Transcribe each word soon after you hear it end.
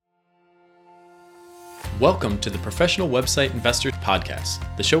Welcome to the Professional Website Investors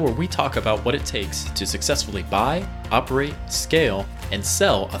Podcast, the show where we talk about what it takes to successfully buy, operate, scale, and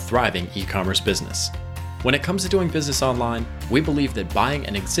sell a thriving e-commerce business. When it comes to doing business online, we believe that buying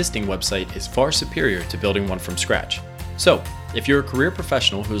an existing website is far superior to building one from scratch. So, if you're a career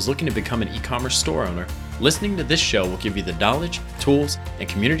professional who is looking to become an e-commerce store owner, listening to this show will give you the knowledge, tools, and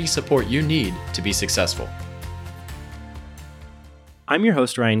community support you need to be successful. I'm your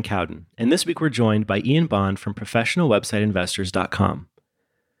host, Ryan Cowden, and this week we're joined by Ian Bond from ProfessionalWebsiteInvestors.com.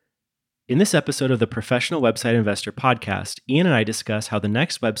 In this episode of the Professional Website Investor Podcast, Ian and I discuss how the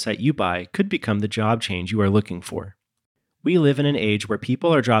next website you buy could become the job change you are looking for. We live in an age where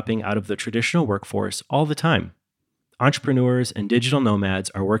people are dropping out of the traditional workforce all the time. Entrepreneurs and digital nomads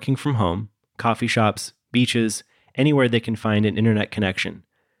are working from home, coffee shops, beaches, anywhere they can find an internet connection.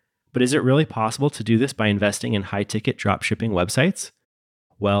 But is it really possible to do this by investing in high-ticket dropshipping websites?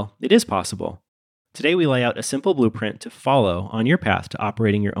 Well, it is possible. Today we lay out a simple blueprint to follow on your path to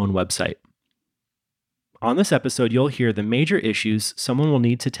operating your own website. On this episode, you'll hear the major issues someone will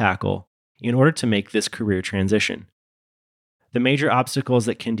need to tackle in order to make this career transition. The major obstacles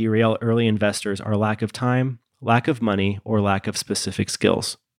that can derail early investors are lack of time, lack of money, or lack of specific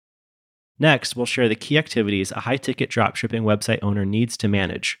skills. Next, we'll share the key activities a high-ticket dropshipping website owner needs to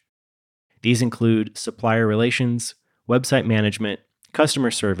manage. These include supplier relations, website management,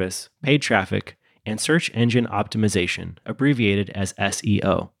 customer service, paid traffic, and search engine optimization, abbreviated as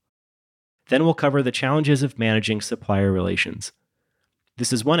SEO. Then we'll cover the challenges of managing supplier relations.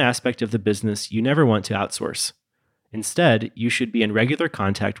 This is one aspect of the business you never want to outsource. Instead, you should be in regular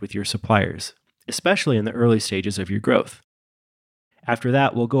contact with your suppliers, especially in the early stages of your growth. After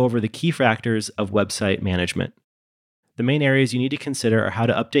that, we'll go over the key factors of website management. The main areas you need to consider are how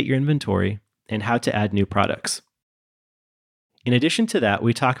to update your inventory and how to add new products. In addition to that,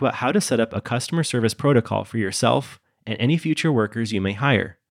 we talk about how to set up a customer service protocol for yourself and any future workers you may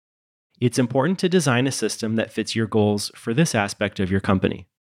hire. It's important to design a system that fits your goals for this aspect of your company.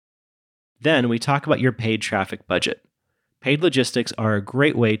 Then we talk about your paid traffic budget. Paid logistics are a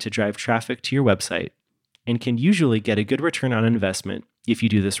great way to drive traffic to your website and can usually get a good return on investment if you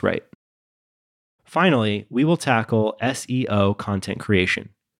do this right. Finally, we will tackle SEO content creation.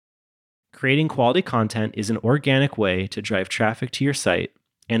 Creating quality content is an organic way to drive traffic to your site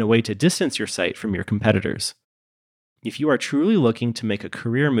and a way to distance your site from your competitors. If you are truly looking to make a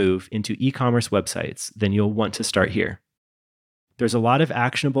career move into e-commerce websites, then you'll want to start here. There's a lot of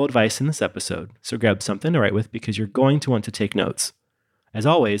actionable advice in this episode, so grab something to write with because you're going to want to take notes. As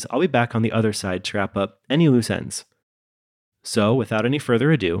always, I'll be back on the other side to wrap up any loose ends. So, without any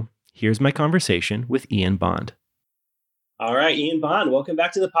further ado, here's my conversation with Ian Bond. All right, Ian Bond, welcome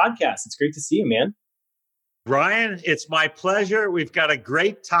back to the podcast. It's great to see you, man. Ryan, it's my pleasure. We've got a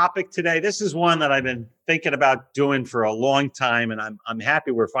great topic today. This is one that I've been thinking about doing for a long time, and I'm happy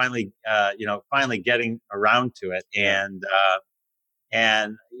we're finally getting around to it. And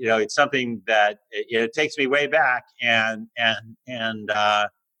it's something that it takes me way back, and I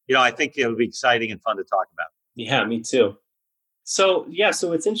think it'll be exciting and fun to talk about. Yeah, me too. So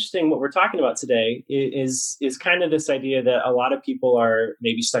it's interesting. What we're talking about today is kind of this idea that a lot of people are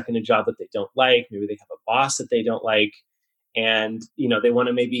maybe stuck in a job that they don't like. Maybe they have a boss that they don't like, and they want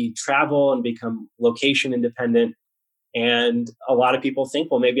to maybe travel and become location independent. And a lot of people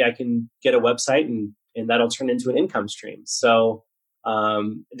think, well, maybe I can get a website and that'll turn into an income stream. So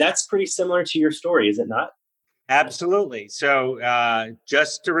that's pretty similar to your story, is it not? Absolutely. So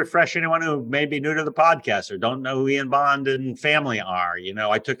just to refresh anyone who may be new to the podcast or don't know who Ian Bond and family are,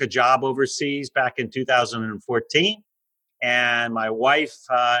 I took a job overseas back in 2014, and my wife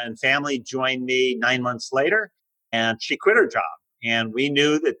and family joined me 9 months later, and she quit her job. And we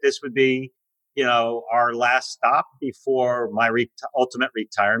knew that this would be, our last stop before my ultimate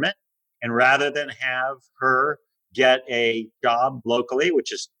retirement. And rather than have her get a job locally,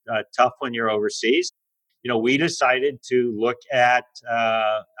 which is tough when you're overseas, we decided to look at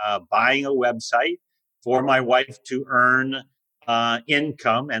buying a website for my wife to earn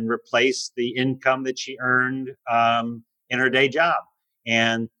income and replace the income that she earned in her day job.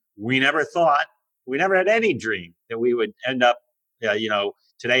 And we never had any dream that we would end up,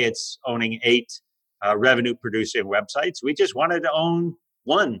 today it's owning 8 revenue producing websites. We just wanted to own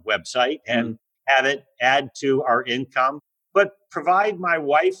one website and have it add to our income, but provide my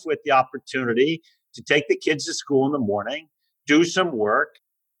wife with the opportunity to take the kids to school in the morning, do some work,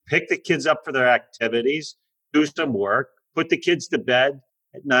 pick the kids up for their activities, do some work, put the kids to bed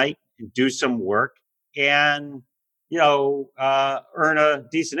at night and do some work, and earn a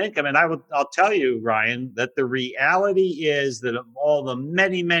decent income. And I'll tell you, Ryan, that the reality is that of all the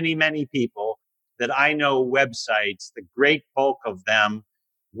many, many, many people that I know websites, the great bulk of them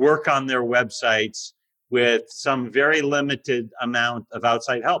work on their websites with some very limited amount of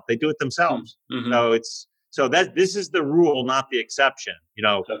outside help. They do it themselves. Mm-hmm. So that this is the rule, not the exception.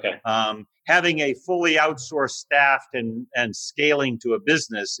 Okay. Having a fully outsourced staffed and scaling to a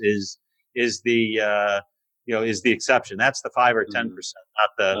business is the is the exception. That's the 5 or 10%, not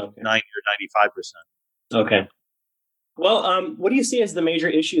the 90 or 95%. Okay. Well, what do you see as the major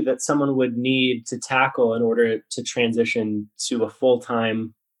issue that someone would need to tackle in order to transition to a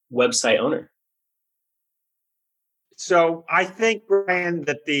full-time website owner? So I think, Ryan,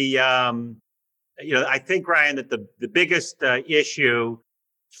 that the biggest issue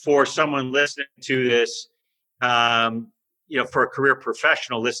for someone listening to this, for a career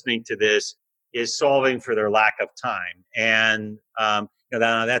professional listening to this, is solving for their lack of time. And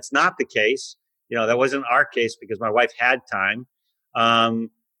that's not the case. That wasn't our case because my wife had time.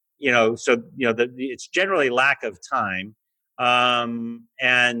 It's generally lack of time.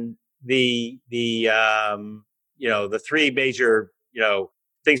 And the three major,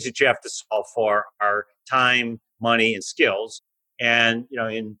 things that you have to solve for are time, money, and skills. And,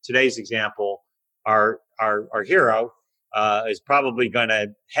 in today's example, our hero is probably going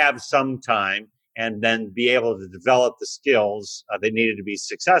to have some time and then be able to develop the skills that needed to be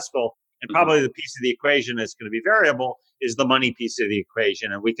successful. And probably the piece of the equation that's going to be variable is the money piece of the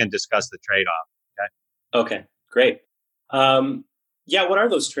equation. And we can discuss the trade-off. Okay, great. What are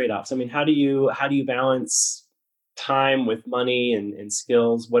those trade-offs? I mean, how do you balance time with money and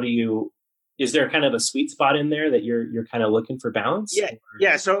skills? Is there kind of a sweet spot in there that you're kind of looking for balance?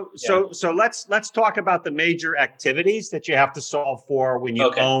 Yeah. So let's talk about the major activities that you have to solve for when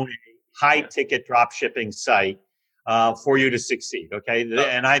you own a high ticket drop shipping site for you to succeed. Okay.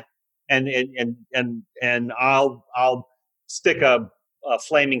 And I'll stick a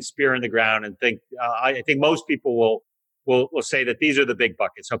flaming spear in the ground and think I think most people will say that these are the big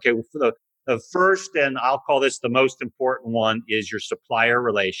buckets. Okay. The first, and I'll call this the most important one, is your supplier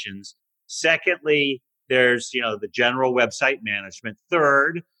relations. Secondly, there's, the general website management.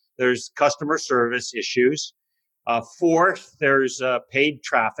 Third, there's customer service issues. Fourth, there's paid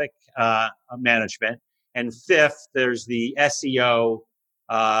traffic management. And fifth, there's the SEO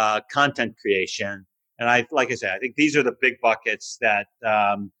content creation. And I think these are the big buckets that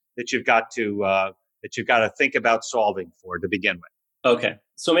you've got to think about solving for to begin with. Okay.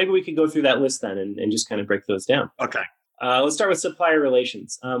 So maybe we could go through that list then and just kind of break those down. Okay. Let's start with supplier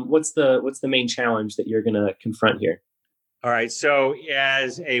relations. What's the main challenge that you're going to confront here? All right. So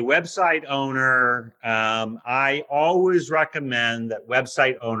as a website owner, I always recommend that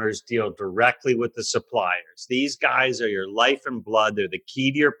website owners deal directly with the suppliers. These guys are your life and blood. They're the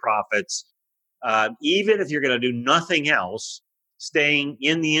key to your profits. Even if you're going to do nothing else, staying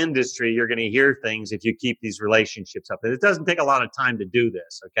in the industry, you're going to hear things if you keep these relationships up. And it doesn't take a lot of time to do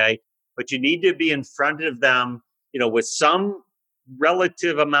this, okay? But you need to be in front of them, with some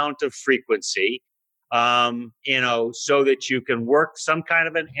relative amount of frequency, so that you can work some kind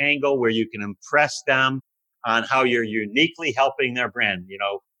of an angle where you can impress them on how you're uniquely helping their brand.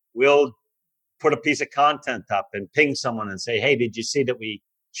 We'll put a piece of content up and ping someone and say, hey, did you see that we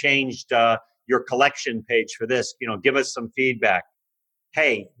changed your collection page for this? Give us some feedback.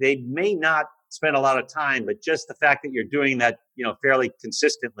 Hey, they may not spend a lot of time, but just the fact that you're doing that, fairly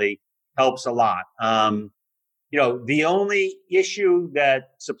consistently helps a lot. The only issue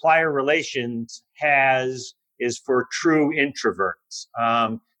that supplier relations has is for true introverts.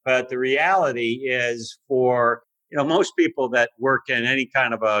 But the reality is for, most people that work in any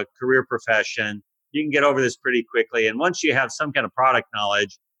kind of a career profession, you can get over this pretty quickly. And once you have some kind of product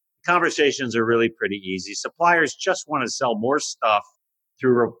knowledge, conversations are really pretty easy. Suppliers just want to sell more stuff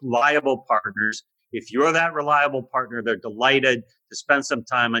through reliable partners. If you're that reliable partner, they're delighted to spend some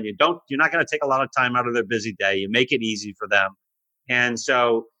time on you. You're not going to take a lot of time out of their busy day. You make it easy for them. And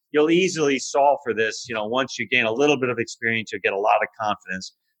so you'll easily solve for this. Once you gain a little bit of experience, you'll get a lot of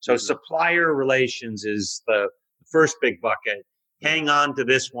confidence. So supplier relations is the first big bucket. Hang on to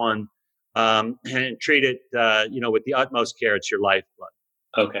this one and treat it, with the utmost care. It's your lifeblood.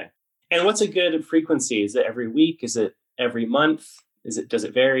 Okay. And what's a good frequency? Is it every week? Is it every month? Does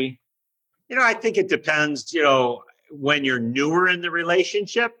it vary? I think it depends. When you're newer in the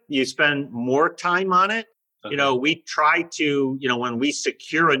relationship, you spend more time on it. Okay. We try to, when we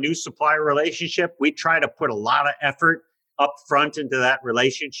secure a new supplier relationship, we try to put a lot of effort up front into that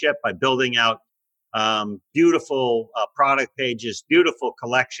relationship by building out beautiful product pages, beautiful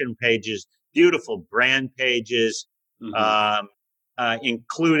collection pages, beautiful brand pages,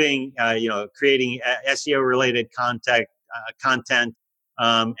 including, creating SEO related content,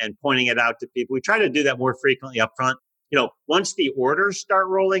 and pointing it out to people. We try to do that more frequently up front. Once the orders start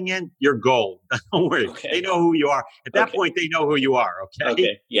rolling in, you're gold. Don't worry. Okay. They know who you are. At that point, they know who you are. Okay.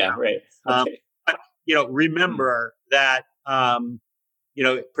 Okay. Yeah. Right. Okay. But, remember that,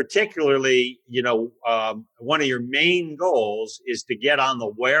 particularly, one of your main goals is to get on the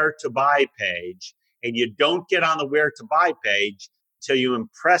where to buy page. And you don't get on the where to buy page till you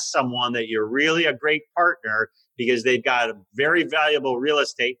impress someone that you're really a great partner, because they've got a very valuable real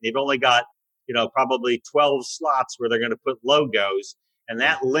estate. They've only got, probably 12 slots where they're going to put logos, and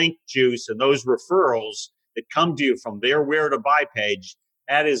that link juice and those referrals that come to you from their where to buy page,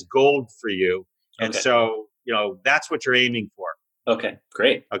 that is gold for you. And so, that's what you're aiming for. Okay,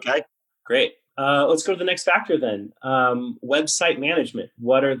 great. Okay, great. Let's go to the next factor then. Website management.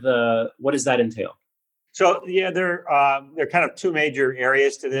 What does that entail? So there are kind of two major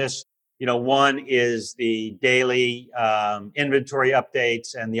areas to this. One is the daily inventory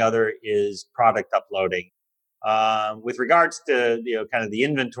updates, and the other is product uploading. With regards to kind of the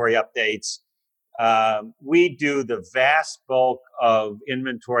inventory updates, we do the vast bulk of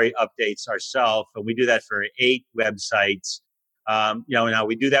inventory updates ourselves, and we do that for 8 websites. Now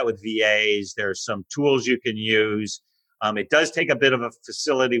we do that with VAs. There's some tools you can use. It does take a bit of a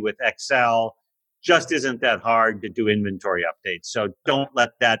facility with Excel. Just isn't that hard to do inventory updates. So don't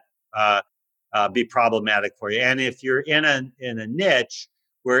let that be problematic for you. And if you're in a niche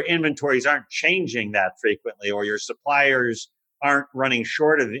where inventories aren't changing that frequently, or your suppliers aren't running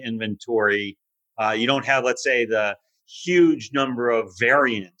short of inventory, you don't have, let's say, the huge number of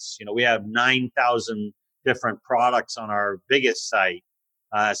variants. We have 9,000 different products on our biggest site.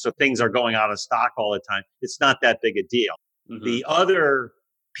 So things are going out of stock all the time. It's not that big a deal. Mm-hmm. The other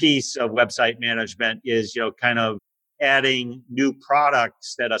piece of website management is, kind of adding new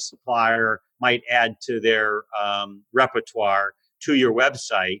products that a supplier might add to their repertoire to your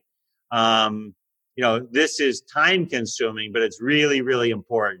website. This is time consuming, but it's really, really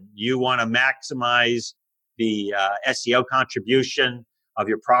important. You want to maximize the SEO contribution of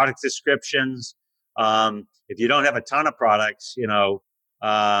your product descriptions. If you don't have a ton of products, to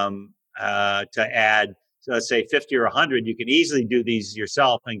add, so let's say 50 or 100, you can easily do these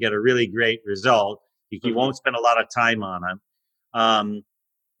yourself and get a really great result. You won't spend a lot of time on them.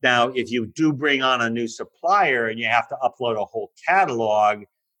 Now, if you do bring on a new supplier and you have to upload a whole catalog,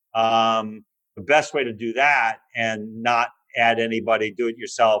 the best way to do that and not add anybody, do it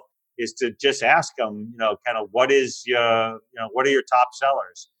yourself, is to just ask them, kind of what are your top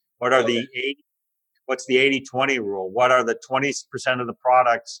sellers? What are what's the 80-20 rule? What are the 20% of the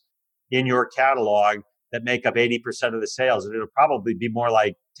products in your catalog that make up 80% of the sales? And it'll probably be more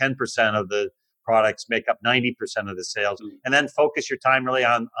like 10% of the products make up 90% of the sales, and then focus your time really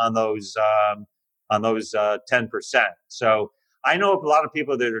on those 10%. So I know a lot of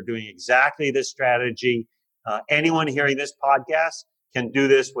people that are doing exactly this strategy. Anyone hearing this podcast can do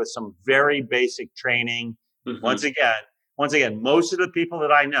this with some very basic training. Mm-hmm. Once again, most of the people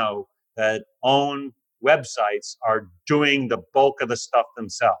that I know that own websites are doing the bulk of the stuff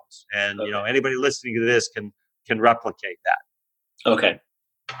themselves, and anybody listening to this can replicate that. Okay.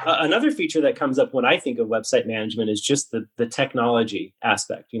 Another feature that comes up when I think of website management is just the technology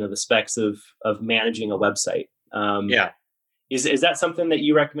aspect, the specs of managing a website. Is that something that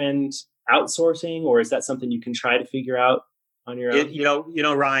you recommend outsourcing, or is that something you can try to figure out on your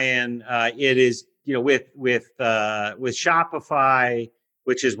own? Ryan, it is, with Shopify,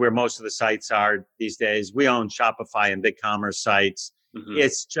 which is where most of the sites are these days. We own Shopify and BigCommerce sites. Mm-hmm.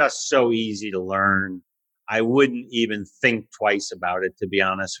 It's just so easy to learn. I wouldn't even think twice about it, to be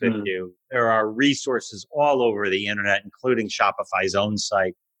honest with you. There are resources all over the internet, including Shopify's own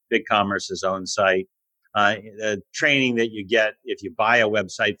site, BigCommerce's own site. The training that you get if you buy a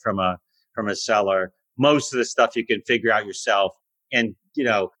website from a seller, most of the stuff you can figure out yourself. And,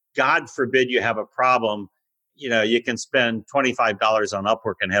 God forbid you have a problem, you can spend $25 on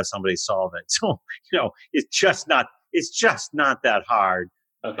Upwork and have somebody solve it. So, it's just not that hard.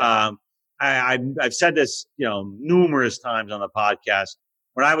 Okay. I've said this, numerous times on the podcast.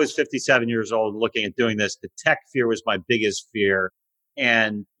 When I was 57 years old looking at doing this, the tech fear was my biggest fear.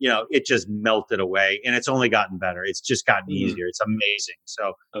 And, it just melted away, and it's only gotten better. It's just gotten easier. It's amazing.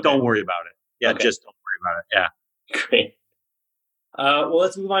 So Don't worry about it. Yeah. Okay. Just don't worry about it. Yeah. Great. Well,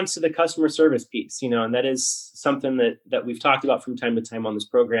 let's move on to the customer service piece, and that is something that we've talked about from time to time on this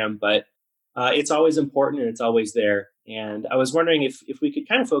program, but it's always important and it's always there. And I was wondering if we could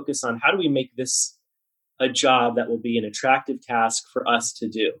kind of focus on how do we make this a job that will be an attractive task for us to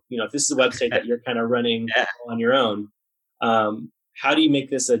do? If this is a website that you're kind of running on your own, how do you make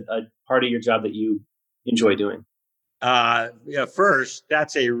this a part of your job that you enjoy doing? First,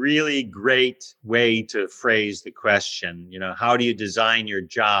 that's a really great way to phrase the question. How do you design your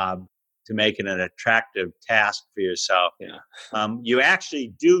job to make it an attractive task for yourself? Yeah. You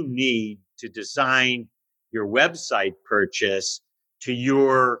actually do need to design your website purchase to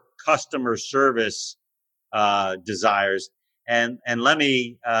your customer service desires. And let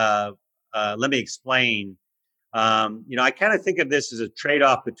me explain. I kind of think of this as a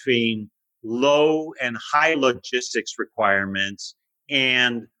trade-off between low and high logistics requirements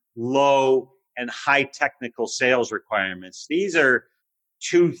and low and high technical sales requirements. These are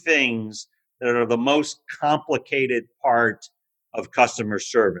two things that are the most complicated part of customer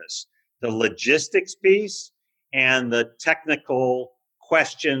service: the logistics piece and the technical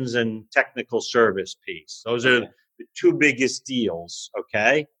questions and technical service piece. Those are the two biggest deals.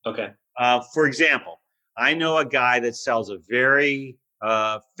 Okay. Okay. For example, I know a guy that sells a very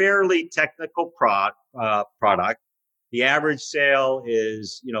fairly technical product. The average sale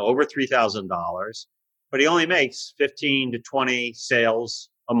is over $3,000, but he only makes 15 to 20 sales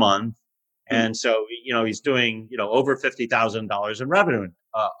a month, and so he's doing over $50,000 in revenue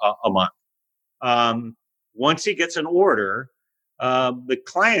a month. Once he gets an order, the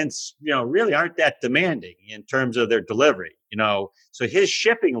clients really aren't that demanding in terms of their delivery. So his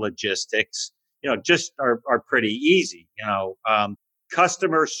shipping logistics just are pretty easy.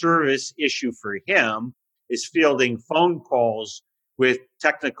 Customer service issue for him is fielding phone calls with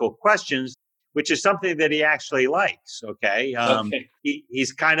technical questions, which is something that he actually likes. Okay.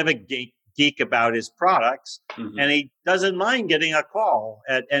 He's kind of a geek about his products, and he doesn't mind getting a call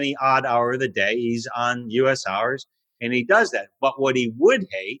at any odd hour of the day. He's on US hours and he does that. But what he would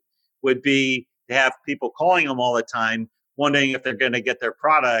hate would be to have people calling him all the time, wondering if they're going to get their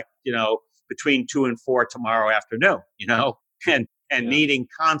product, between 2 and 4 tomorrow afternoon, and needing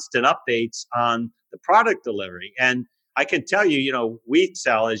constant updates on the product delivery. And I can tell you, we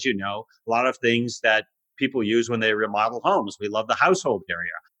sell, as you know, a lot of things that people use when they remodel homes. We love the household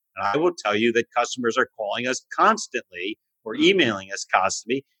area. And I will tell you that customers are calling us constantly or emailing us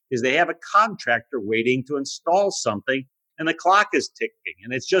constantly because they have a contractor waiting to install something and the clock is ticking,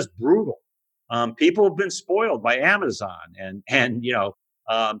 and it's just brutal. People have been spoiled by Amazon and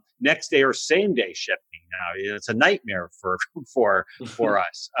next day or same day shipping. Now it's a nightmare for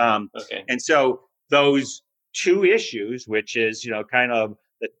us. And so those two issues, which is kind of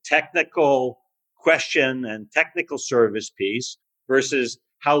the technical question and technical service piece versus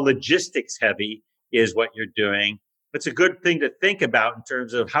how logistics heavy is what you're doing. It's a good thing to think about in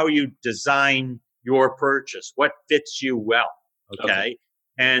terms of how you design your purchase, what fits you well. Okay.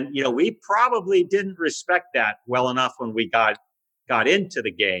 And, we probably didn't respect that well enough when we got into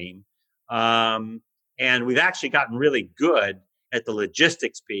the game. And we've actually gotten really good at the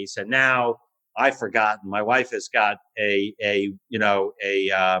logistics piece. And now I've forgotten, my wife has got a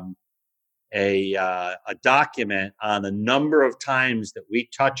document on the number of times that we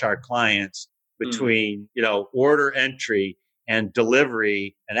touch our clients between, order entry and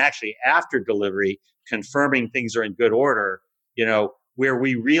delivery, and actually after delivery, confirming things are in good order, where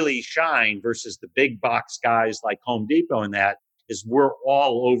we really shine versus the big box guys like Home Depot and that is we're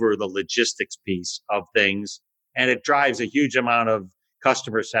all over the logistics piece of things, and it drives a huge amount of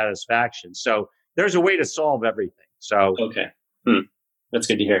customer satisfaction. So there's a way to solve everything. So, That's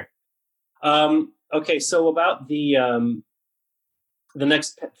good to hear. So about the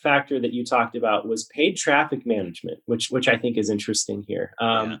next factor that you talked about was paid traffic management, which I think is interesting here.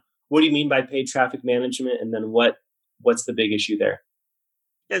 What do you mean by paid traffic management, and then what's the big issue there?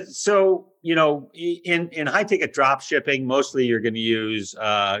 So, in high ticket drop shipping, mostly you're going to use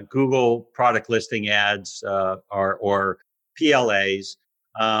Google product listing ads or PLAs.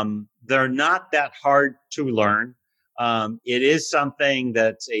 They're not that hard to learn. It is something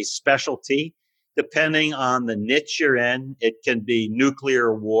that's a specialty. Depending on the niche you're in, it can be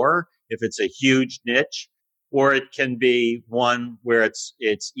nuclear war if it's a huge niche, or it can be one where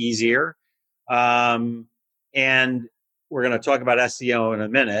it's easier. And we're going to talk about SEO in a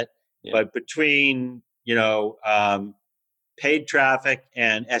minute, but between paid traffic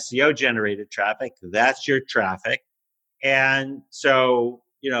and SEO generated traffic, that's your traffic. And so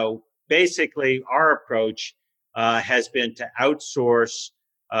basically our approach has been to outsource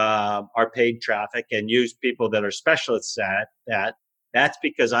our paid traffic and use people that are specialists at that. That's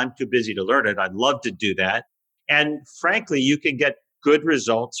because I'm too busy to learn it. I'd love to do that. And frankly, you can get good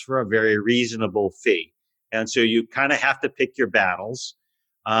results for a very reasonable fee. And so you kind of have to pick your battles.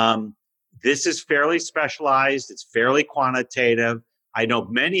 This is fairly specialized. It's fairly quantitative. I know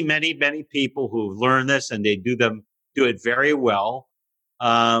many, many, many people who've learned this and they do it very well.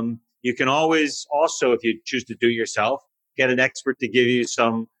 You can always also, if you choose to do it yourself, get an expert to give you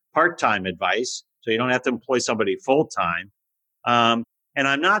some part-time advice. So you don't have to employ somebody full-time. And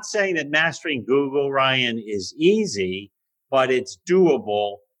I'm not saying that mastering Google, Ryan, is easy, but it's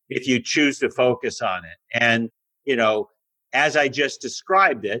doable if you choose to focus on it. And, as I just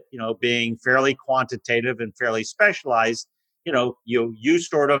described it, being fairly quantitative and fairly specialized, you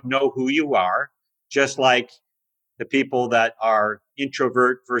sort of know who you are, just like the people that are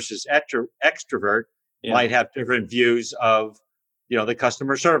introvert versus extrovert might have different views of, the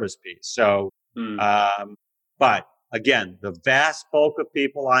customer service piece. So, but again, the vast bulk of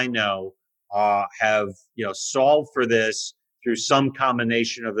people I know have, solved for this through some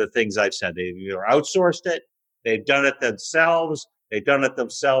combination of the things I've said. They've either outsourced it, they've done it themselves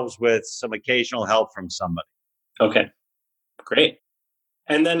with some occasional help from somebody. Okay, great.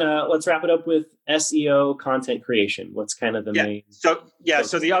 And then let's wrap it up with SEO content creation. What's kind of the main? So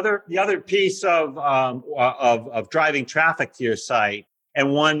the other piece of driving traffic to your site,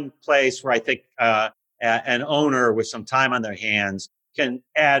 and one place where I think an owner with some time on their hands can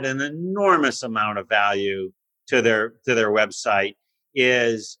add an enormous amount of value to their website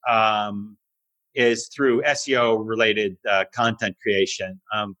is through SEO related content creation.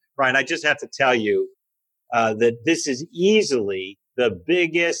 Brian, I just have to tell you that this is easily the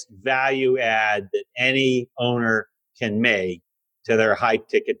biggest value add that any owner can make to their high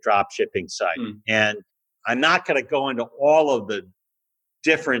ticket drop shipping site. And I'm not going to go into all of the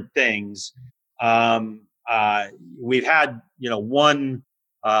different things. We've had, one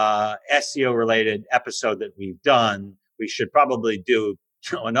SEO related episode that we've done. We should probably do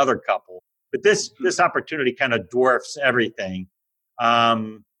another couple, but this opportunity kind of dwarfs everything.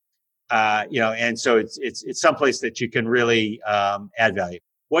 And so it's someplace that you can really add value.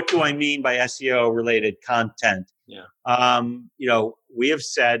 What do I mean by SEO related content? Yeah. I've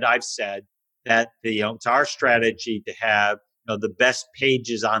said that it's our strategy to have the best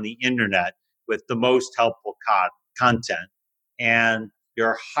pages on the internet with the most helpful content, and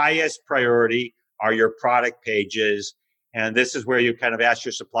your highest priority are your product pages. And this is where you kind of ask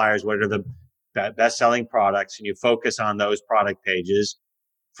your suppliers what are the best selling products, and you focus on those product pages.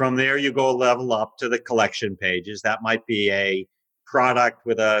 From there, you go level up to the collection pages. That might be a product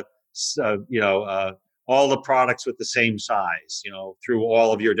with all the products with the same size, through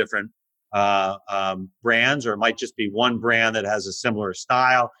all of your different brands, or it might just be one brand that has a similar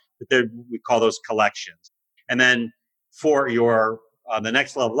style. But we call those collections. And then for your the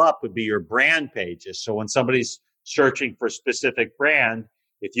next level up would be your brand pages. So when somebody's searching for a specific brand,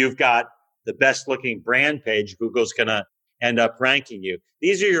 if you've got the best looking brand page, Google's going to end up ranking you.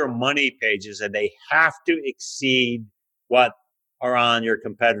 These are your money pages, and they have to exceed what are on your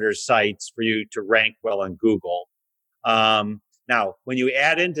competitors' sites for you to rank well on Google. Now, when you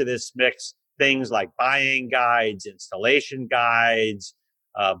add into this mix things like buying guides, installation guides,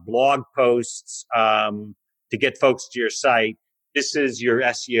 blog posts to get folks to your site, this is your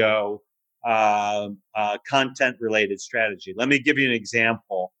SEO content-related strategy. Let me give you an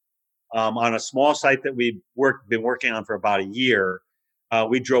example. On a small site that we've been working on for about a year,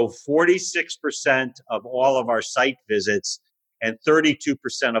 we drove 46% of all of our site visits and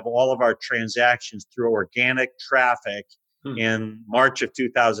 32% of all of our transactions through organic traffic in March of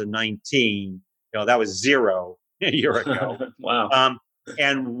 2019. That was zero a year ago. Wow.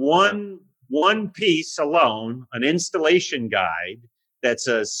 And one piece alone, an installation guide, that's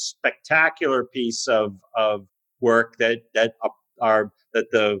a spectacular piece of work that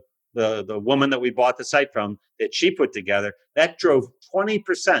the woman that we bought the site from, that she put together, that drove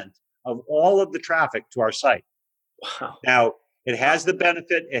 20% of all of the traffic to our site. Wow. Now, it has the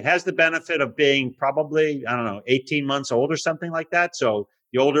benefit of being probably, 18 months old or something like that. So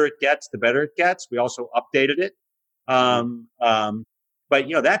the older it gets, the better it gets. We also updated it. But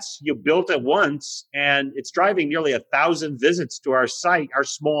you built it once, and it's driving nearly 1,000 visits to our site, our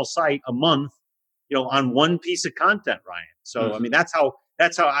small site, a month, on one piece of content, Ryan. So, I mean, that's how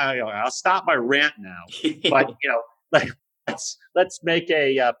I'll stop my rant now, but let's make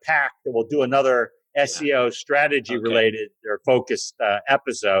a pact that we'll do another SEO strategy related or focused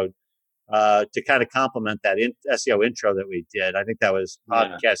episode to kind of complement that SEO intro that we did. I think that was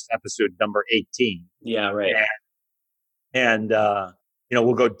podcast episode number 18. Yeah, right. And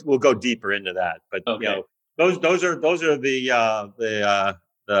we'll go deeper into that. But those are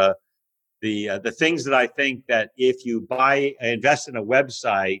the things that I think that if you invest in a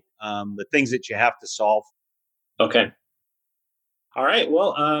website, the things that you have to solve. Okay. All right.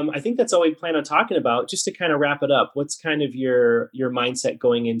 Well, I think that's all we plan on talking about. Just to kind of wrap it up, what's kind of your mindset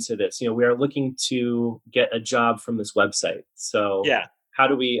going into this? We are looking to get a job from this website. So How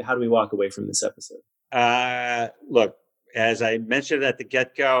do we walk away from this episode? Look, as I mentioned at the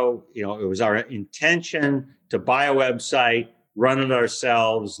get-go, it was our intention to buy a website, run it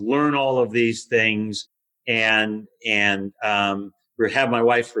ourselves, learn all of these things, and have my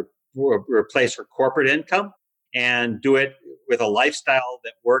wife replace her corporate income and do it with a lifestyle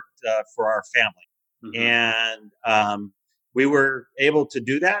that worked for our family. Mm-hmm. And we were able to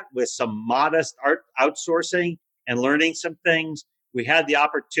do that with some modest outsourcing and learning some things. We had the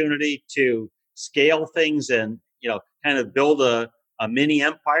opportunity to scale things and, kind of build a mini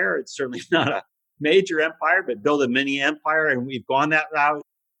empire. It's certainly not a major empire, but build a mini empire. And we've gone that route.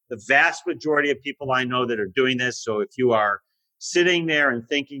 The vast majority of people I know that are doing this. So if you are sitting there and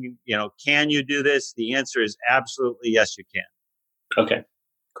thinking, can you do this? The answer is absolutely yes, you can. Okay,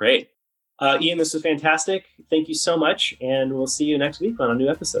 great. Ian, this was fantastic. Thank you so much. And we'll see you next week on a new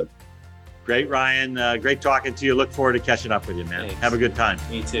episode. Great, Ryan. Great talking to you. Look forward to catching up with you, man. Thanks. Have a good time.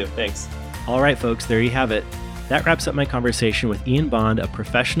 Me too. Thanks. All right, folks, there you have it. That wraps up my conversation with Ian Bond of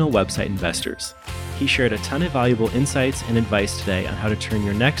Professional Website Investors. He shared a ton of valuable insights and advice today on how to turn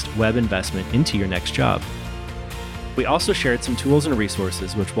your next web investment into your next job. We also shared some tools and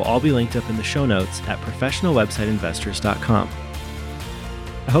resources, which will all be linked up in the show notes at professionalwebsiteinvestors.com.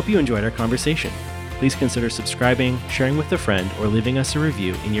 I hope you enjoyed our conversation. Please consider subscribing, sharing with a friend, or leaving us a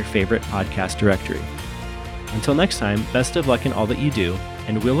review in your favorite podcast directory. Until next time, best of luck in all that you do,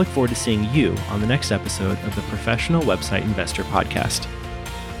 and we'll look forward to seeing you on the next episode of the Professional Website Investor Podcast.